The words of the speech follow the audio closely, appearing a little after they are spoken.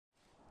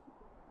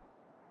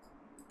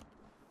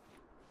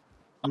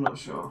I'm not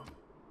sure.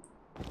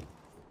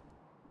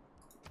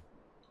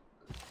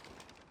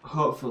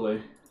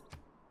 Hopefully,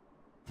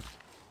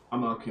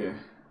 I'm okay.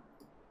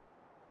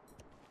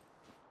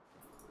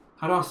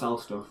 How do I sell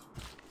stuff?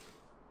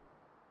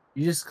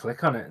 You just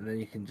click on it and then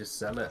you can just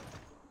sell it.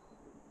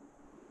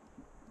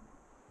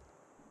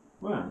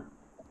 Where?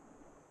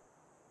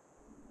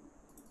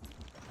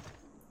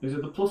 Is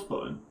it the plus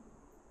button?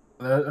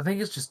 I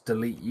think it's just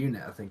delete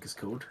unit, I think it's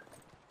called.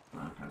 Oh,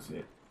 I can't see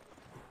it.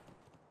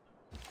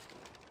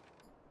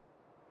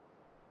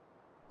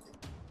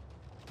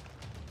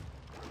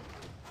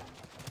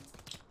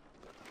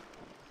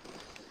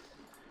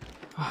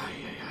 Ay,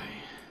 ay,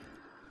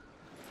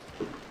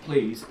 ay.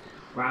 Please.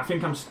 Right, I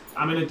think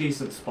I'm in a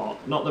decent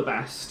spot. Not the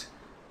best.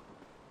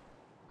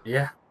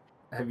 Yeah.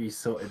 Have you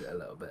sorted it a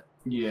little bit?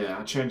 Yeah,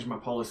 I changed my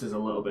policies a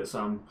little bit, so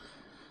I'm...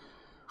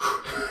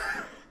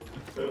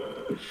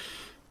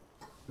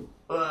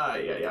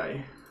 Ay, ay,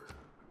 ay.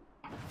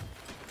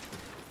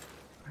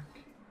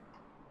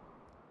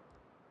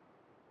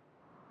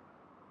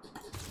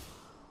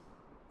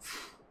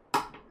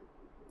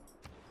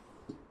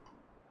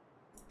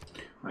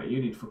 Right,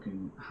 you need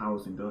fucking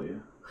housing, don't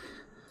you?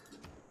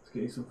 Let's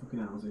get you some fucking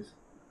houses.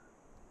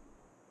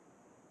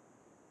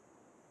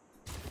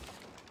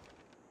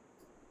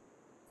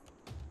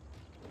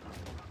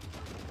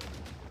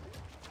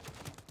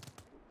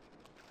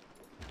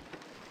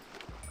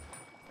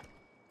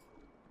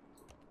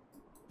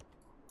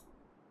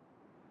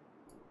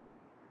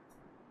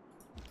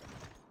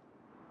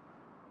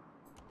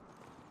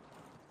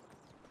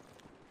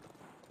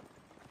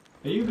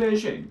 Are you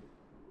Beijing?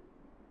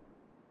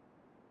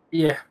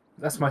 Yeah,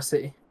 that's my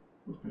city.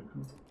 Okay,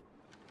 cool.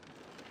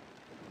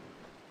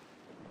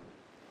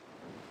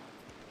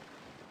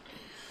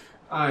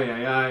 Ay,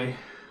 ay, ay.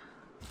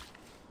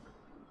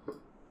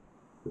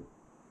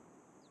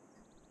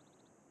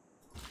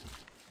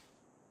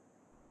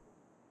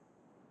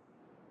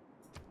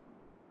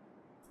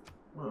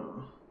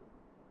 Oh.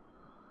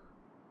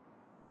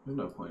 There's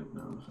no point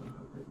now, so I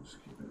can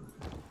just keep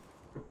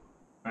it.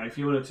 Right, if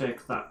you want to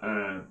take that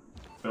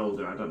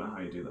builder, I don't know how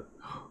you do that.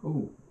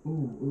 Ooh,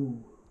 ooh,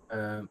 ooh.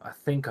 I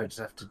think I just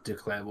have to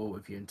declare war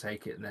with you and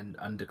take it and then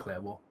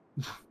undeclare war.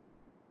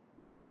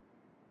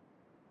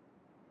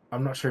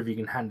 I'm not sure if you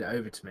can hand it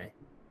over to me.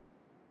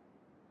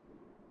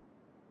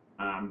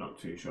 I'm not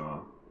too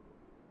sure.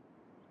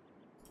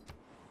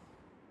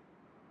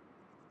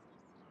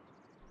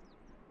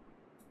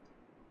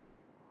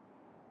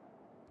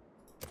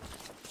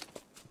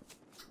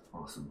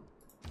 Awesome.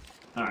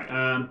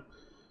 Alright,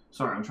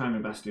 sorry, I'm trying my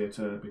best here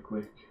to be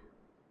quick.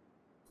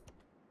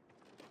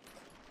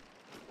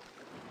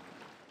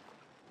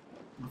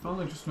 I've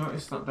only just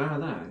noticed that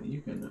there. You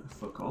can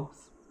fuck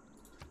off.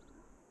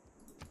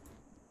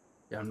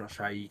 Yeah, I'm not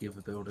sure how you give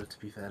a builder, to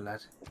be fair,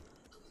 lad.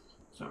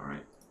 It's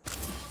alright.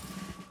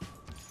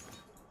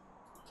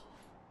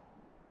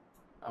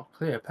 Oh,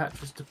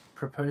 Cleopatra's to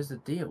propose a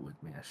deal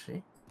with me, has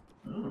she?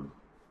 Oh.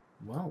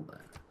 Well then.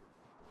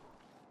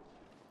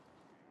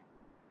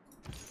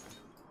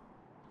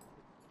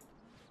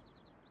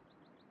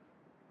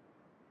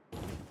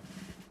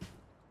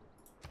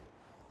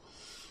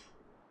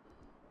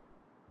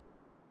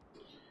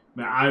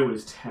 Man, I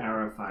was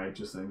terrified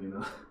just then, you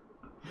know.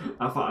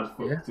 I thought I'd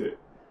fucked it.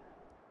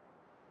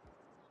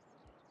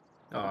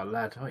 Oh,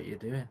 lad, what are you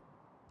doing?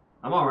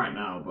 I'm alright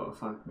now, but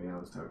fuck me, I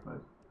was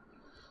terrified.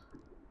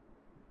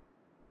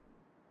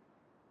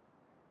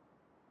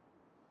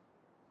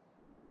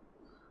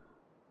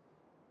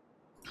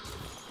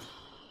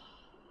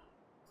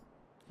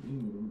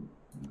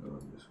 Go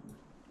this way.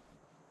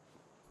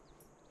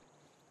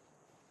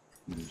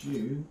 And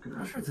you can I'm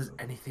not sure if there's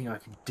anything I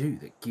can do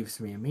that gives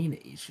me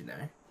amenities, you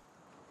know?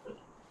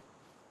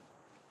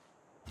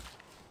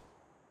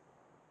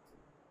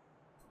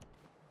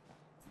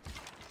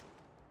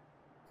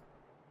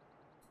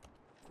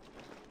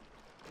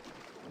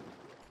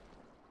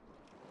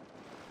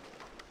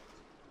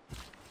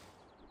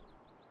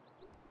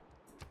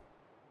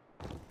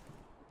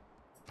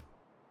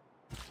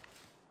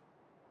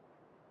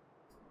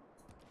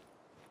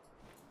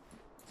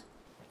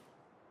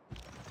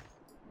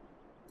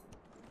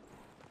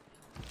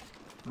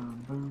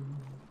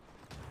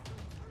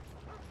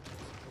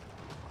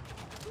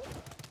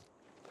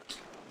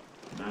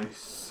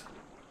 Nice.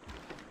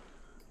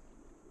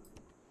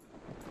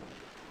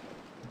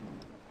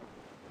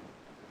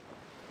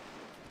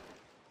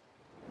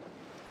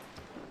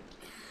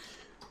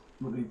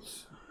 What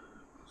needs?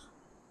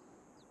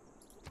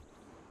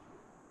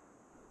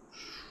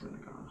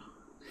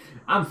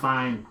 I'm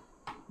fine,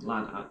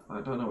 lad.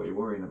 I don't know what you're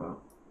worrying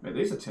about. Mate,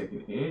 these are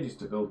taking ages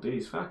to build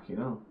these. Fuck, you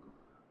know.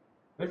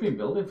 They've been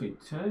building for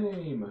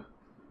time.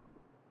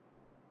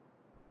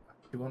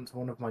 She wants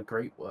one of my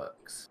great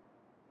works.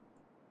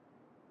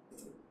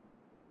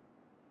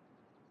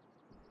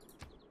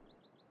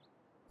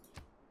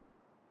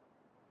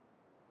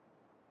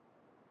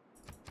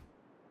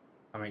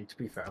 I mean, to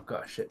be fair, I've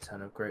got a shit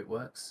ton of great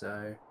works,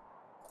 so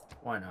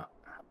why not?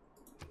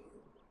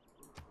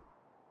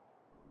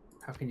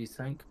 How can you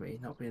thank me?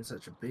 Not being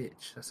such a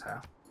bitch, that's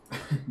how.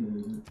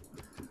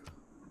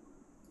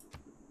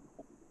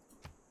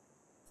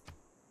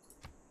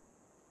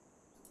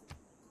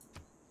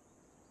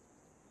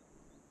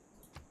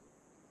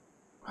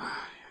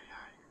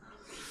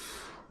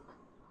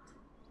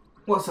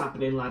 What's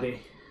happening, laddie?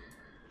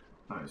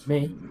 Oh, it's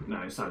Me? fucking,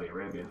 no, it's Saudi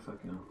Arabia.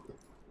 Fucking hell.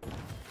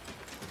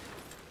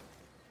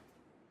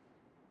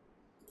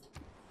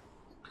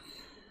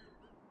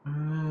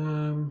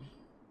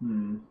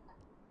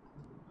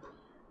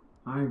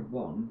 I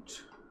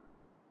want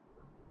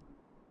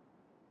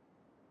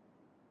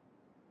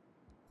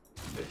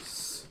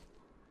this,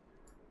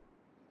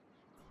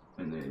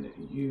 and then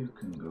you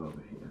can go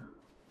over here.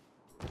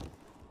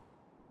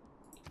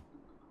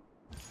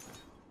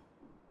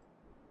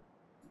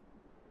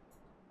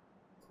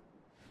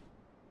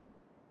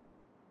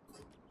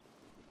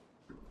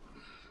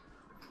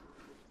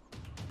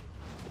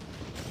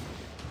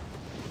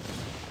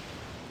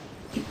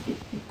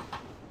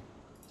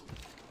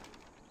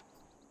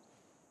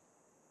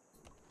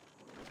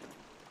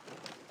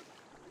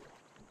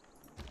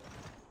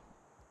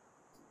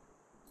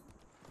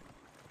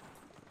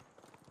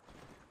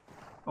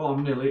 Oh,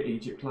 I'm nearly at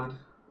Egypt, lad.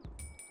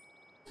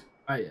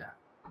 Oh yeah.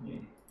 Yeah.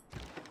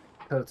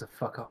 Tell her to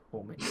fuck up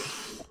for me.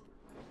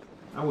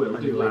 I will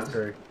On do, your way lad.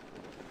 through.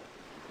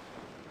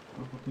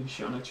 I'll fucking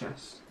shit on her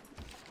chest.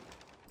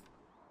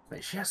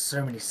 Mate, she has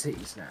so many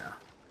cities now.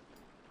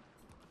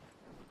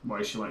 Why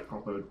is she like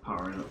proper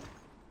powering up?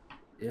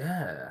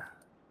 Yeah.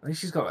 I think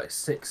she's got like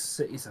 6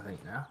 cities, I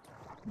think, now.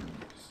 Nice.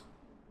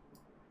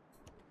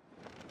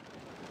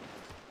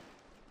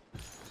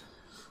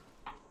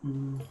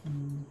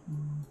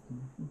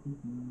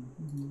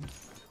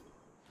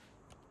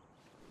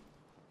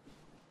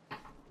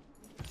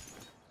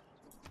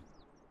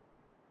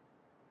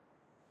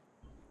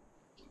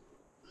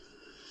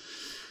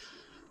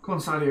 Come on,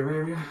 Saudi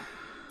Arabia.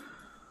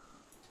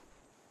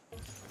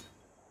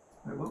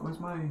 Wait, what was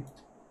my...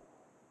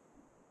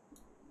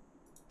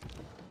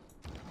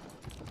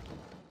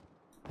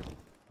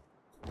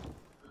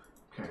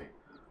 Okay.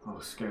 I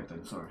was scared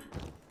then, sorry.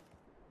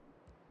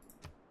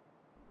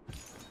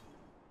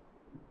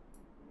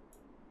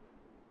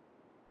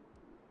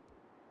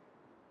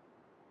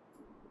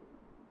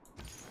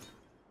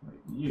 Right,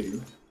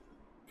 you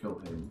kill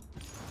him.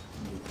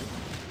 You kill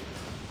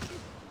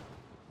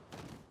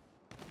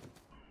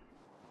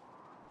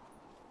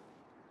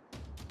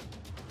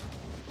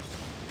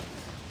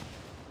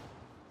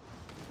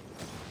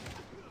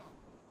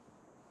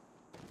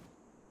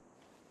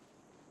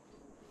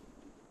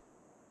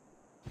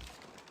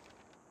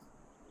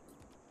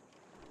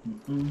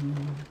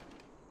him.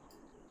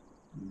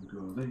 You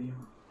go there.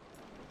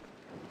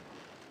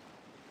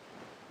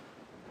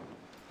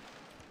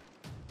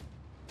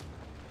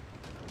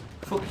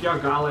 Fuck your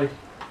golly.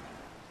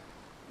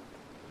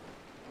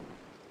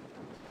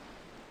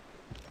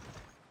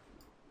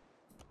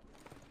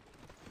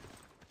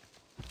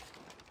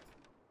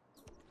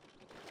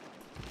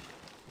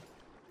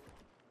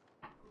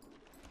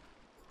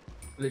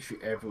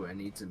 Literally everywhere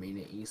needs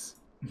amenities.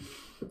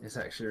 It's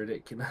actually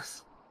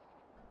ridiculous.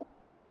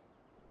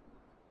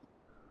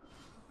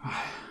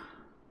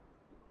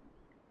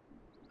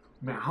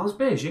 Man, how's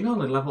Beijing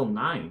only level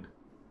 9?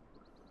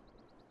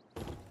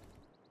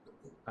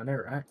 I know,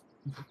 right?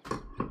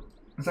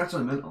 It's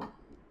actually mental.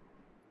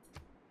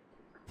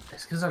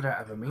 It's because I don't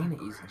have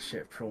amenities and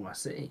shit for all my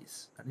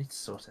cities. I need to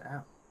sort it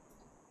out.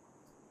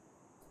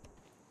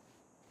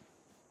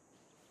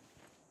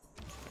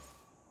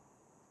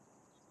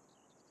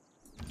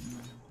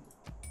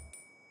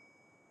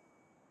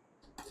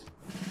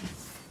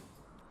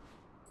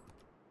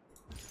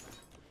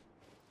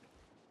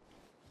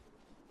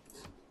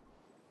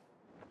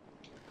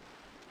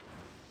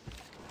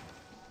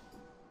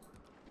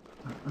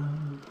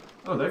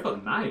 Oh, they've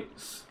got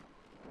knights.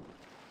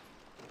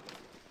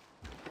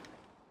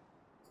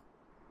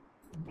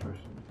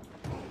 Interesting.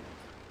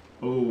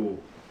 Oh.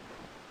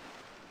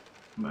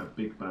 I'm a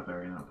big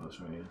barbarian outpost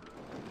right here.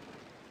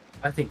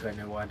 I think I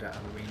know why I don't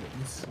have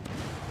amenities.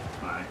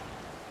 Bye.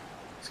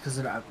 It's because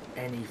I don't have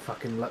any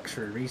fucking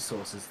luxury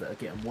resources that are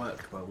getting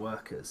worked by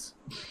workers.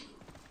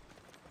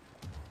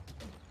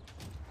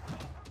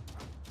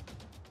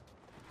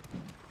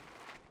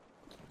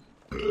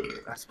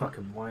 That's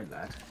fucking white,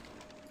 lad.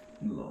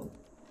 Lol.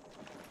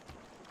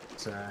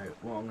 So,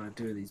 what I'm going to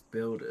do with these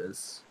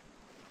builders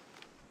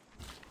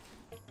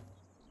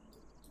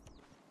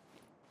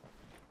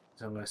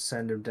is I'm going to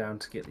send them down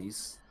to get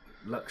these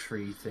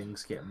luxury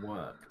things getting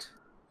worked.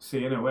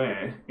 See, in a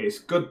way, it's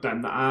good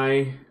then that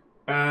I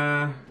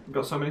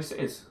got so many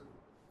cities.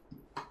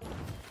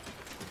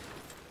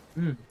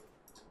 Mm.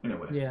 In a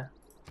way. Yeah.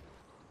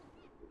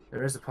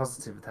 There is a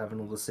positive with having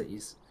all the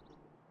cities.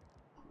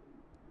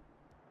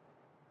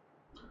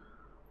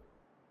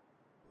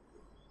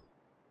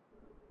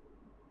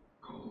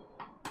 Oh,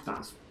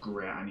 that's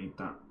great. I need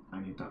that.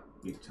 I need that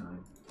big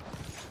time.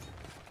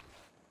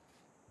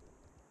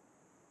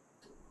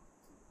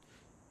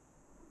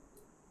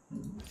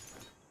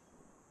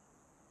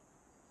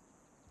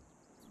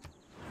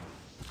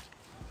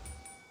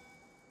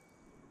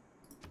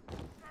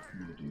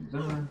 I'm gonna do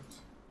that.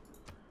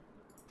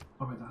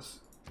 Oh wait, that's...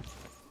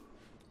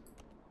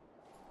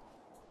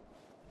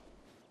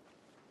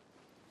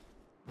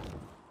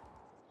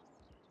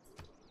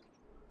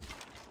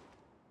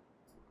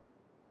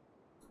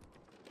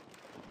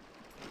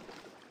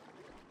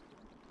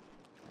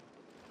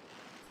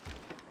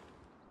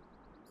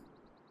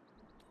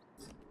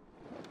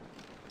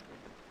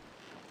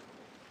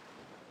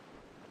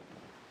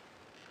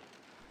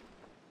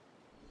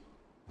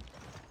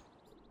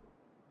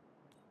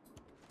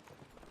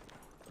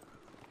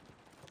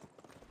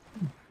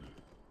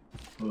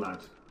 Lad.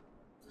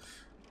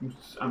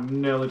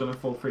 I'm nearly done a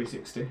full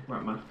 360.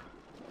 Right, man.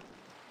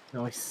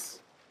 Nice.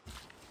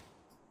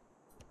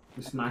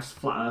 This nice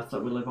flat earth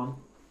that we live on.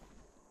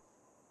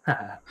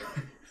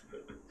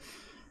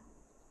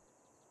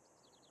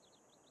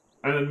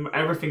 And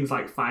everything's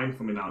like fine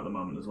for me now at the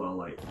moment as well.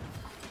 Like,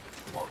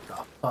 What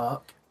the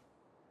fuck?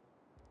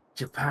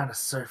 Japan is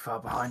so far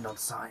behind on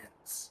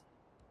science.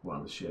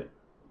 wow, the shit.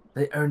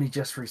 They only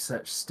just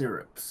researched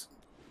stirrups.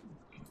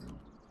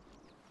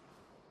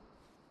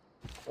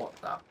 What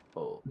the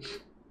fuck?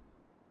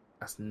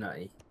 That's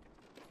nutty.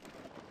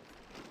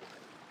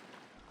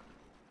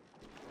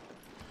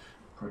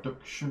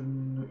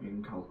 Production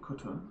in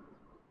Calcutta.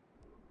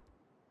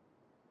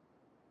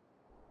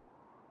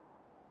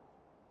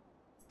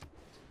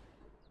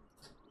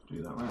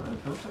 Do that right there,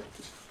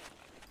 perfect.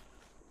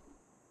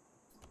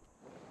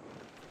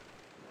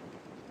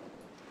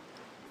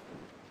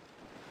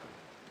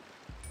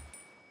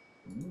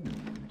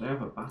 They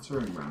have a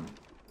battering ram.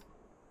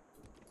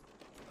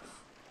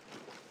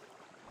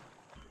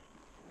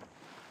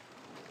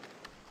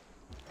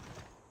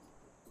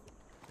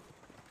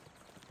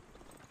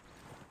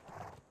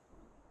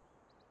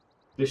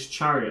 This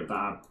chariot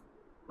that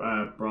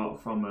I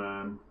brought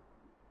from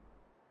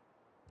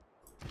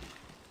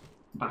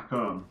back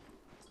home,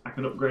 I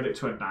can upgrade it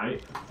to a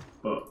knight,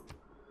 but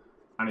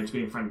I need to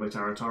be in friendly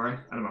territory,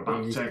 and I'm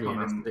about to take on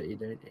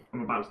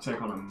I'm about to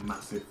take on a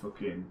massive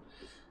fucking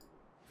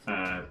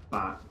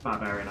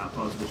barbarian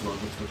outpost with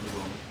loads of stuff as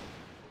well.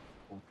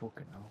 Oh,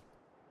 fucking hell.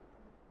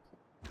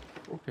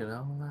 Fucking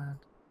hell, lad.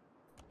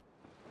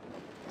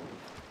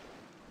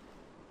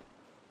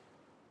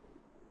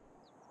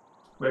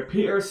 Wait,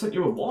 Peter has sent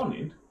you a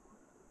warning?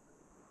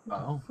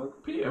 Oh.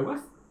 Fuck, Peter, we're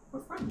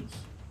friends.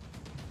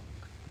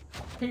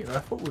 Peter, I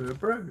thought we were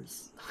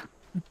bros.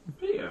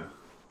 Peter?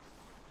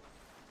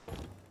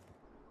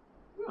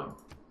 No.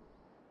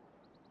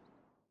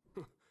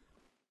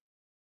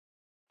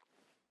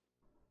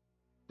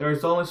 There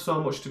is only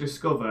so much to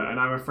discover, and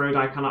I'm afraid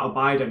I cannot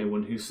abide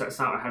anyone who sets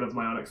out ahead of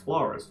my own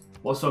explorers.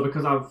 What, so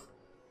because I've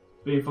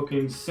been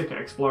fucking sick at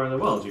exploring the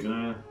world, you're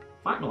gonna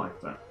fight me like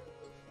that?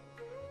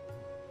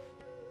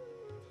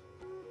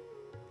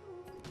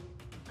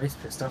 He's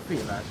pissed off at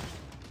you, lad.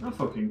 I'll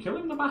fucking kill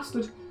him, the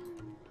bastard.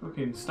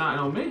 Fucking starting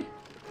on me.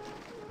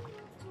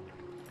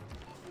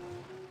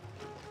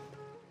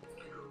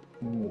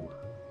 Ooh.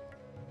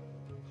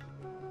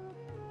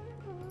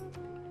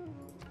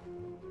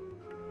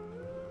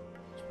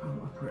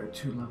 Power operator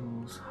 2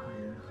 levels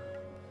higher.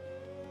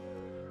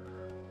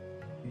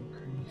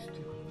 Increased.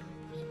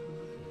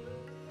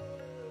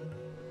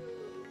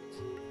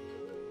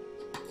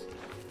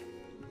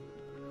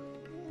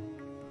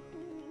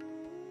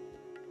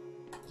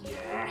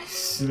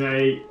 Yes,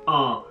 mate.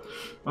 Oh,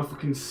 my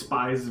fucking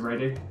spy's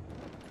ready.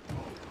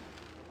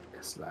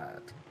 Yes,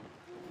 lad.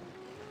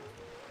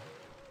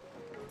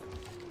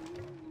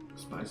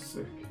 Spy's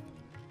sick.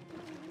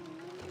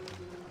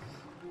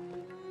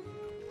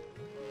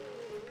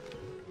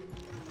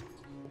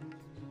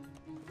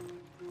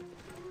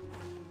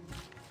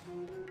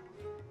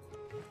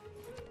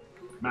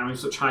 Man, I'm in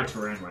such high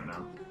terrain right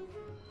now.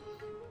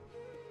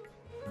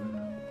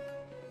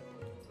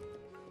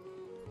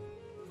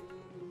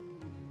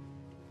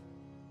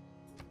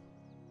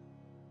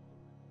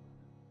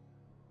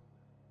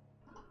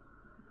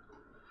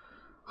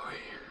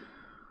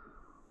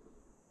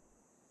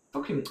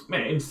 Fucking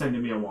mate, him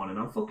sending me a warning.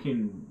 I'll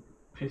fucking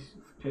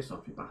piss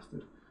off, you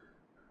bastard.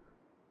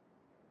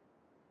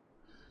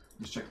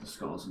 Just check the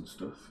scores and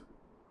stuff.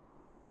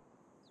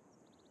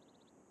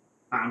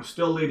 I'm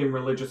still leading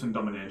religious and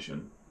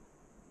domination,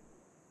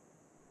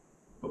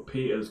 but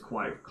Peter's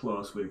quite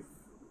close with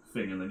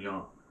Thing, and then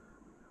you're.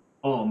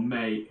 Oh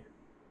mate,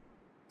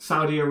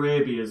 Saudi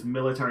Arabia's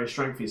military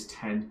strength is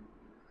 10.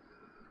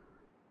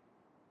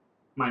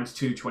 Mine's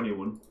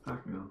 221.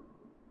 Fucking hell.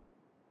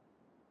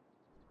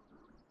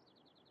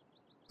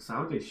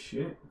 Saudi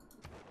shit.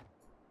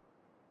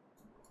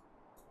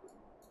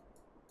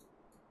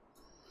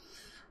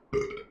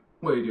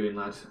 What are you doing,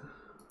 lad?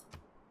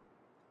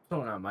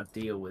 Sorting out my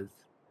deal with.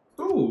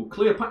 Ooh,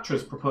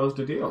 Cleopatra's proposed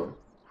a deal.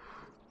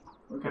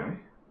 Okay.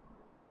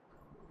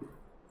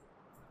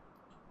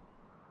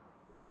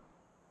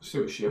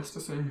 See what she has to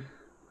say.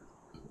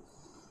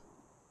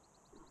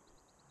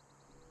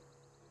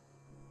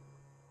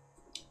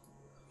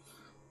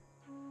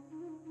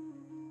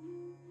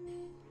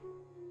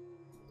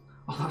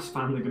 Oh, that's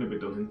finally going to be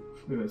done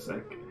in a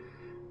sec.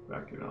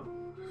 Back it up.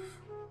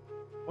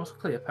 What's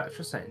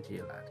Cleopatra saying to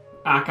you, lad?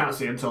 I can't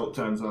see until it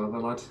turns over,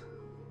 lad.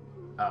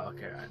 Oh,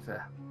 okay, right,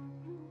 fair.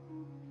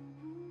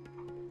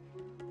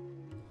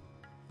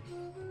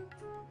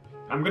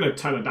 I'm gonna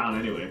turn her down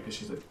anyway because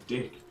she's a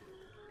dick.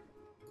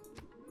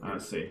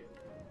 Let's see.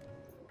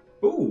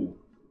 Ooh.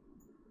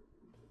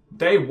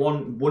 They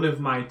want one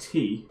of my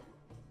tea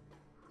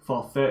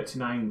for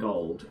 39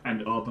 gold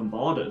and open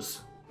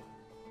borders.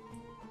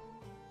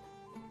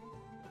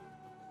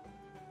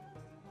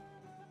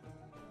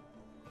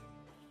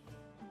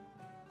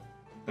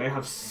 They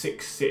have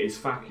 6 cities,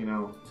 fucking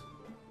hell.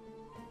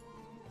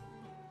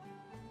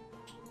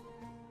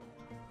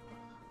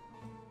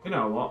 You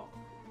know what?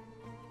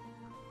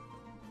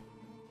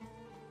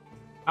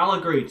 I'll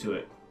agree to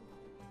it.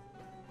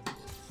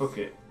 Fuck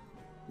it.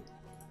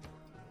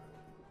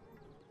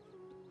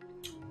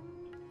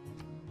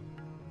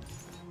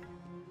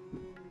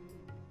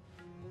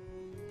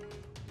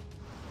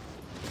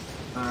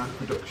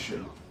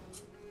 Production.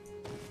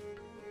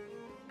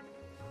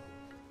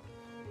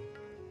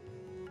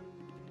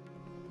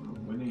 Oh,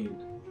 we need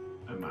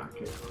a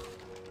market.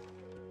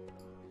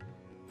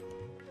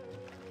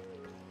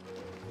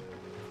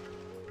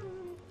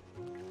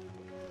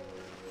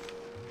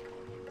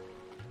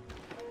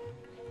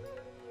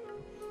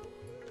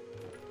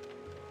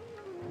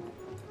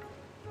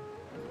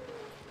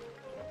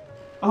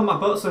 Oh, my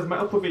boats have met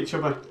up with each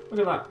other.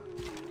 Look at that.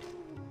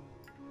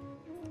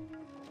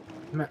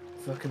 Met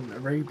fucking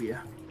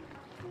Arabia.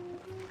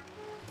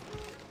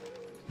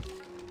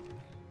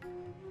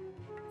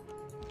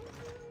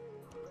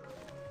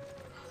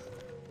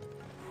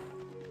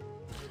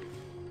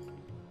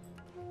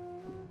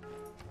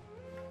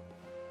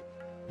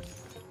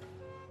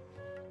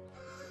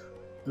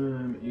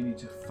 You need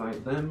to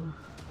fight them.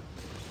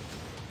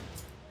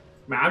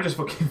 Man, I'm just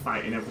fucking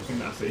fighting everything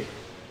that I see.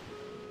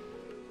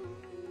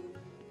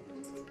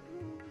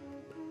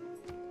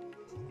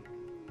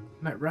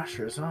 Met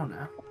Russia as well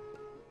now.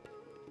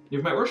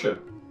 You've met Russia?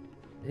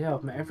 Yeah,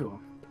 I've met everyone.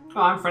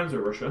 Oh, I'm friends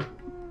with Russia.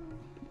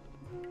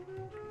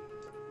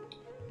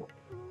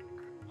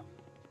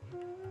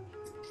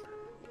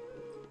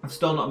 I've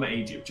still not met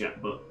Egypt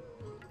yet, but...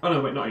 Oh no,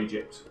 wait, not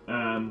Egypt.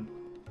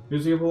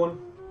 Who's the other one?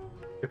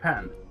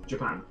 Japan.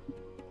 Japan.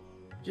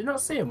 Did you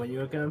not see him when you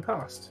were going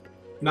past?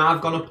 No,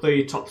 I've gone up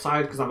the top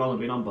side because I've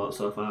only been on boat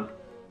so far.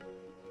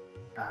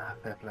 Ah,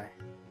 fair play.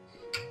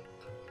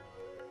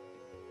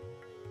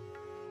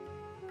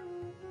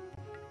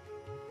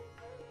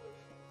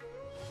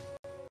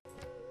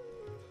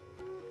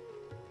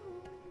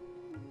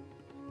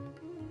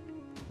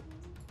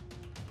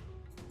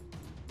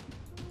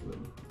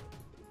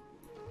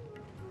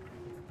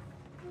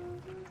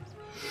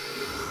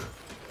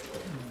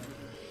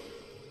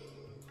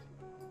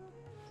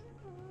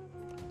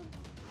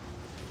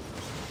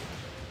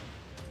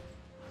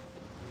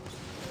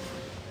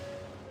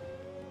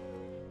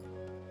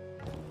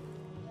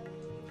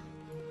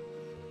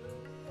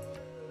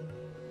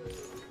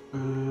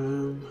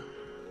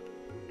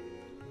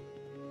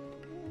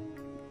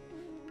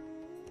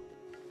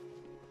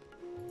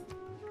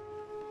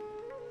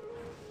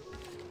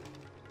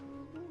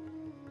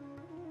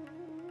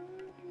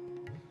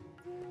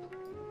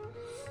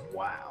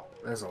 Wow,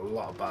 there's a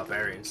lot of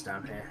barbarians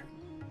down here.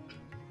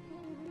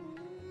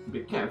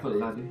 Be careful,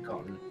 laddie.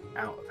 Gotten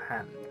out of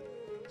hand.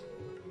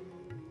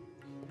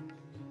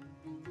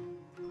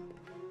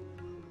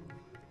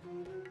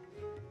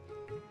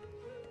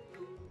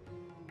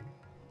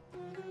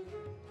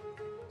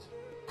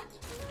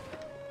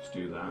 Let's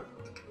do that.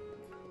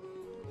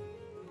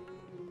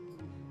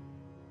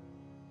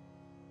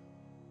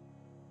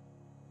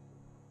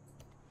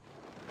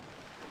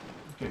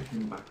 Get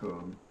him back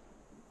home.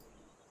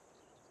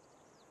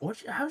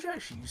 How do you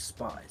actually use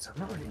spies? I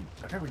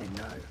don't really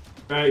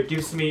know. It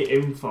gives me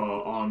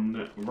info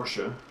on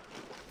Russia.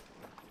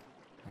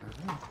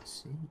 Oh, I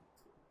see.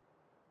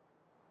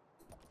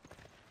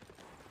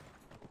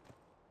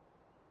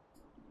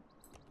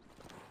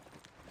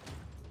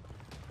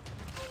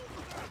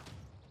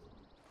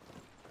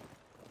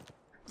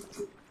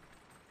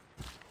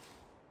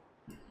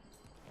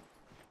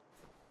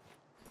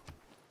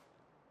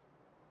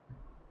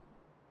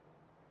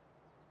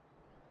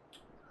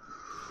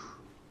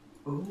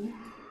 Oh,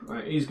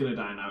 right, he's gonna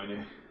die now, isn't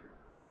he?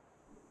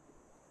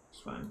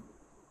 It's fine.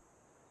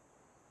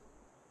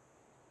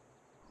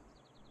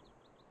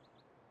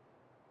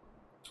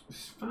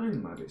 It's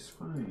fine, lad, it's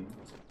fine.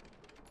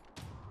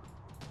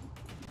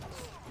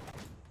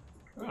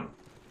 Oh.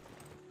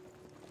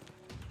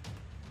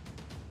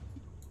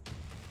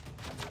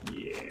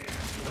 Yeah,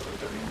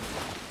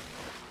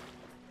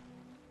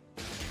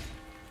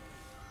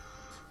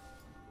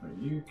 right,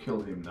 you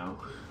kill him now.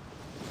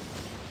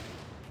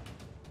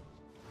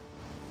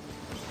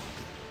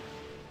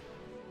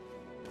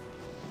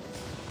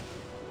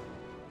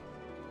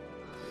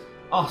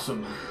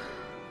 Awesome.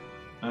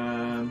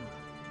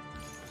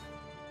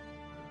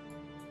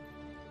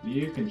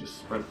 You can just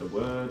spread the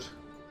word.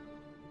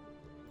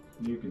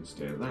 You can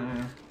stay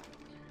there.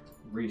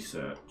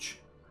 Research.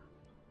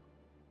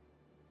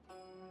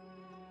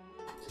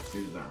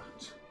 Do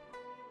that.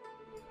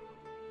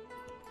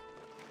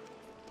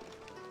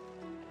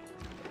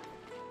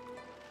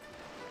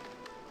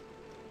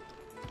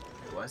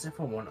 Why is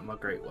everyone wanting my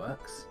great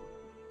works?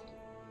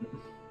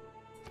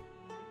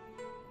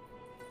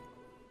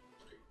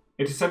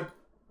 It is said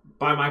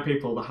by my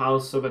people, the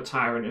house of a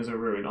tyrant is a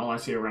ruin. All I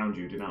see around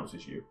you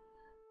denounces you.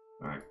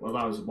 Alright, well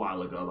that was a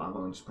while ago, but I've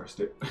only just pressed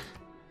it.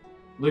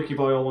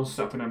 LukeyBoyo wants to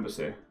set up an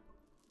embassy.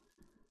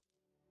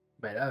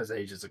 Mate, that was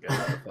ages ago.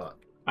 What the fuck?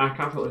 Our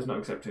capital is not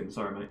accepting,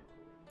 sorry mate.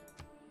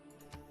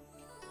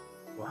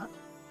 What?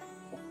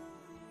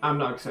 I'm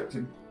not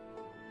accepting.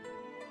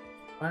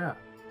 Why not?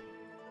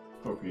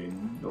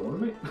 Fucking don't want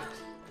to mate.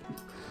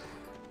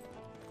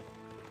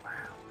 Wow.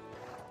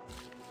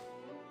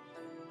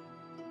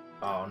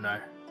 Oh no.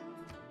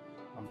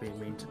 I'm being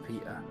mean to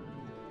Peter.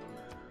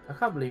 I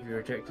can't believe you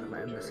rejected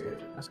my embassy.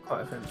 That's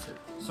quite offensive.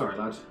 Sorry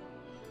lad.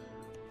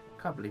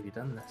 I can't believe you've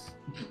done this.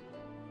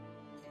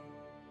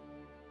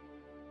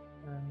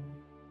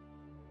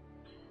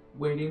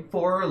 Waiting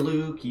for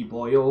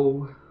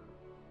LukeyBoyo.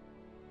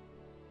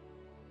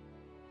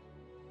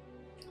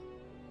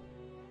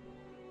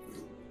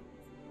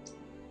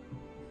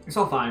 It's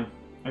all fine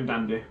and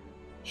dandy.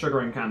 Sugar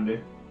and candy.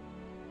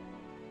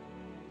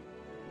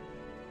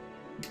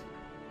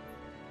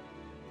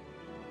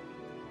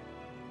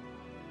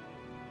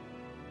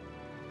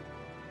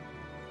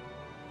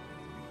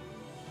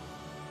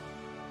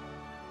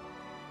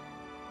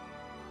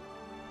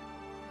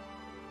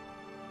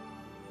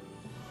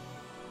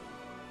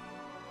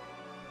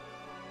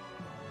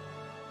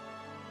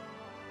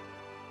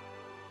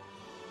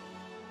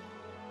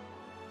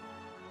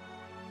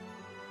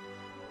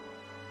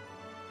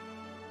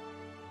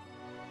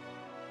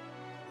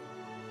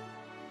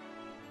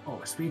 Oh,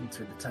 we're speeding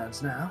through the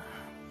towns now.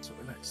 That's what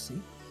we like to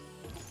see.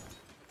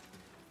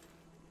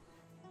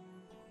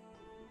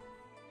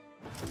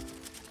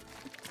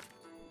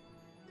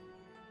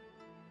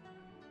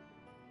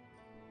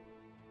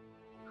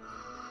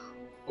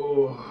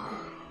 Oh.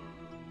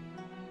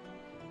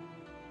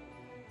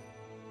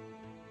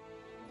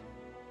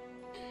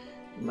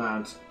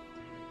 Lad.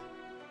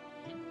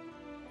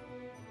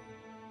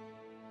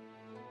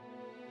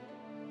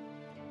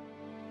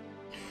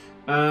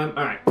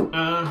 Alright.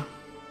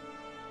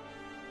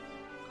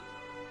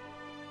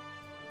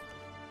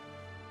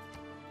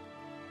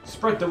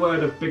 Spread the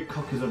word of big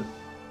cockism.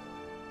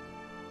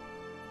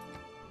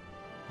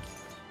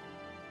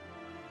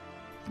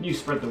 You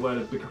spread the word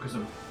of big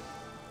cockism.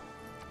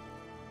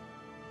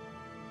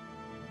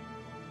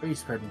 Where are you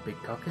spreading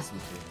big cockism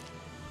to?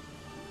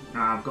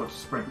 I've got to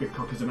spread big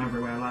cockism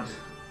everywhere, lad.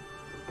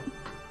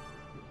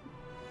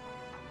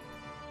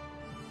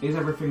 Is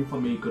everything for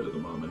me good at the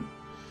moment?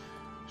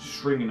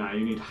 String and I,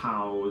 you need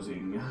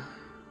housing.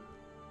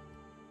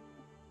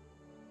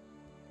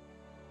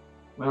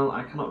 Well,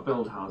 I cannot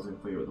build housing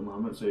for you at the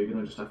moment, so you're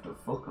gonna just have to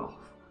fuck off.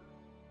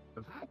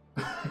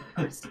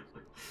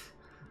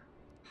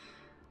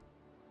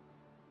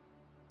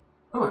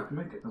 Oh, I can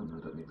make it. Oh no,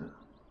 I don't need that.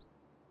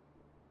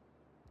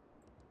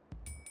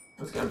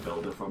 Let's get a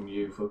builder from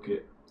you, fuck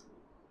it.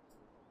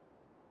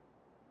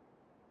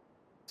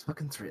 It's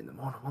fucking 3 in the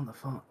morning, what the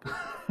fuck?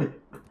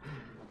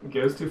 Okay,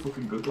 it's too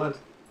fucking good, lad.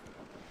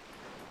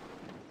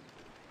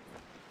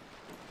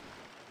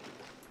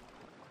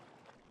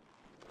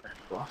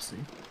 Bossy.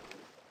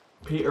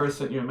 Peter has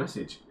sent you a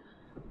message.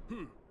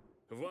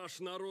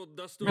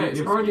 Mate,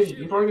 you've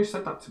already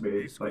said that to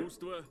me like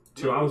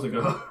 2 hours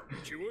ago.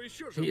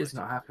 Peter's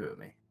not happy with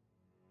me.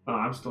 Oh,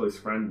 I'm still his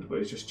friend, but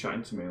he's just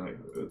chatting to me like,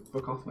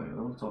 fuck off, mate. I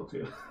don't want to talk to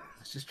you.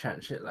 Let's just chatting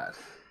shit, lad.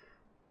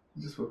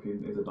 He's just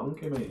fucking. He's a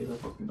donkey, mate. He's a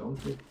fucking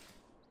donkey.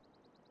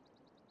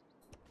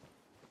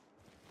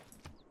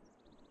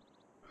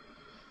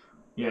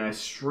 Yeah,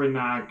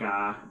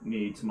 Srinagar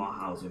needs more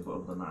housing, but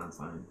other than that, I'm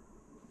fine.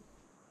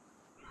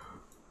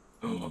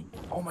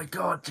 Oh my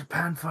god,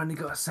 Japan finally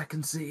got a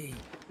second city.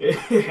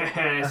 Yes!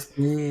 That's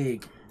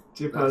big.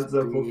 Japan's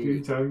a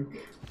fucking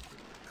tank.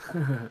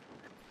 They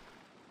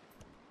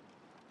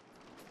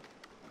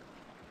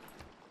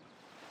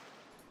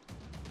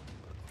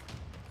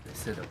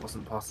said it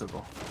wasn't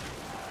possible.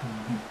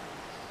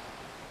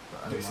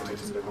 But They said it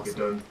was was never get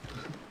possible. done.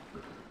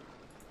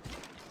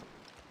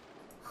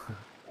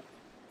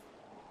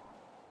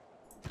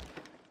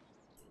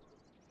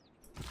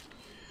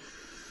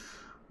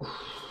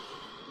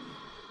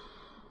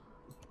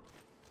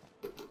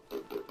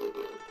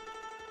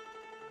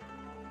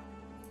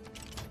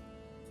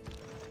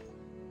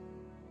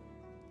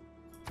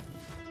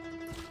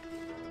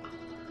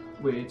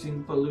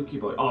 Waiting for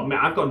LukeyBoyo. Oh man,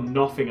 I've got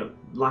nothing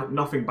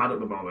nothing bad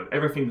at the moment.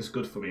 Everything's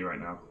good for me right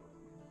now.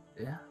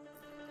 Yeah.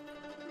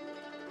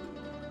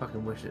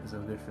 Fucking wish it was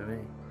all good for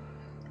me.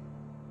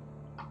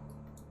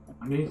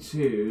 I need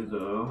to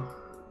though.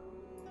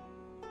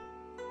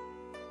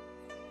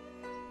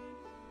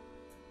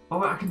 Oh,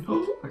 wait, I can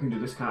do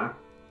this car.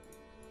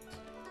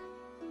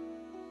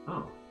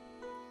 Oh.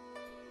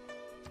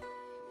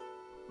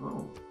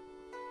 Oh.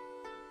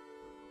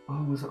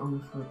 Oh, was it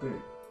on for a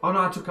bit? Oh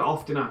no, I took it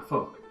off, didn't I?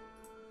 Fuck.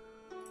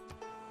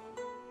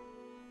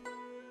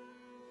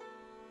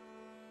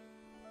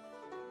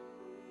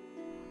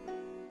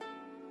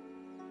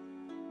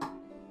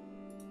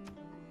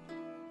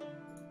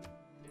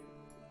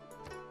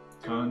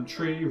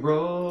 Country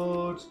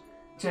road,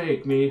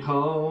 take me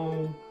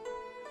home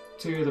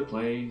to the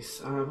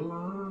place I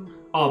belong.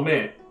 Oh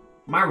mate,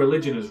 my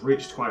religion has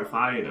reached quite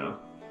far, you know.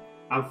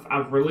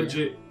 I've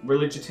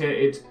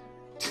religitated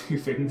two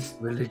things.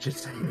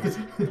 Religitated.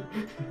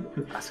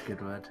 That's a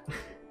good word.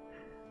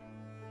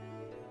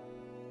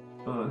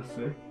 Oh, I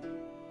see.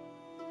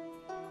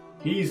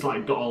 He's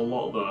like got a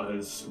lot though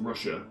as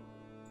Russia.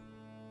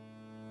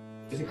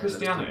 Is it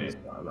Christianity?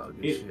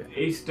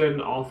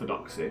 Eastern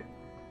Orthodoxy.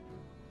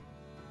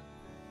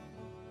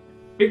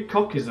 Big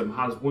Cockism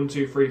has 1,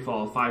 2, 3,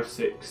 4, 5,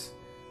 6.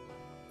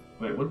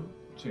 Wait, 1,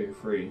 2,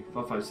 3,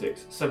 4, 5,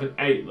 6, 7,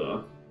 8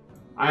 though.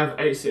 I have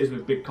 8 cities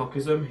with Big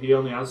Cockism. He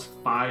only has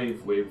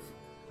 5 with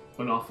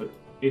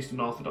Eastern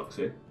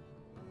Orthodoxy.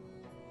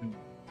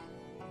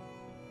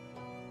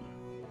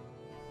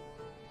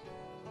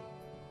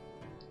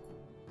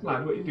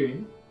 Lad, what are you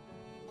doing?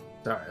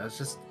 Sorry, I was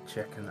just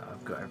checking that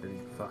I've got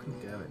everything fucking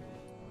going.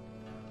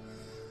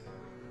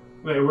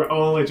 Wait, we're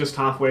only just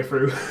halfway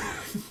through.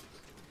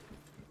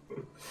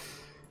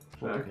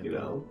 Fucking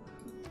hell.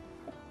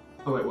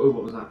 Oh wait, what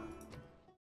was that?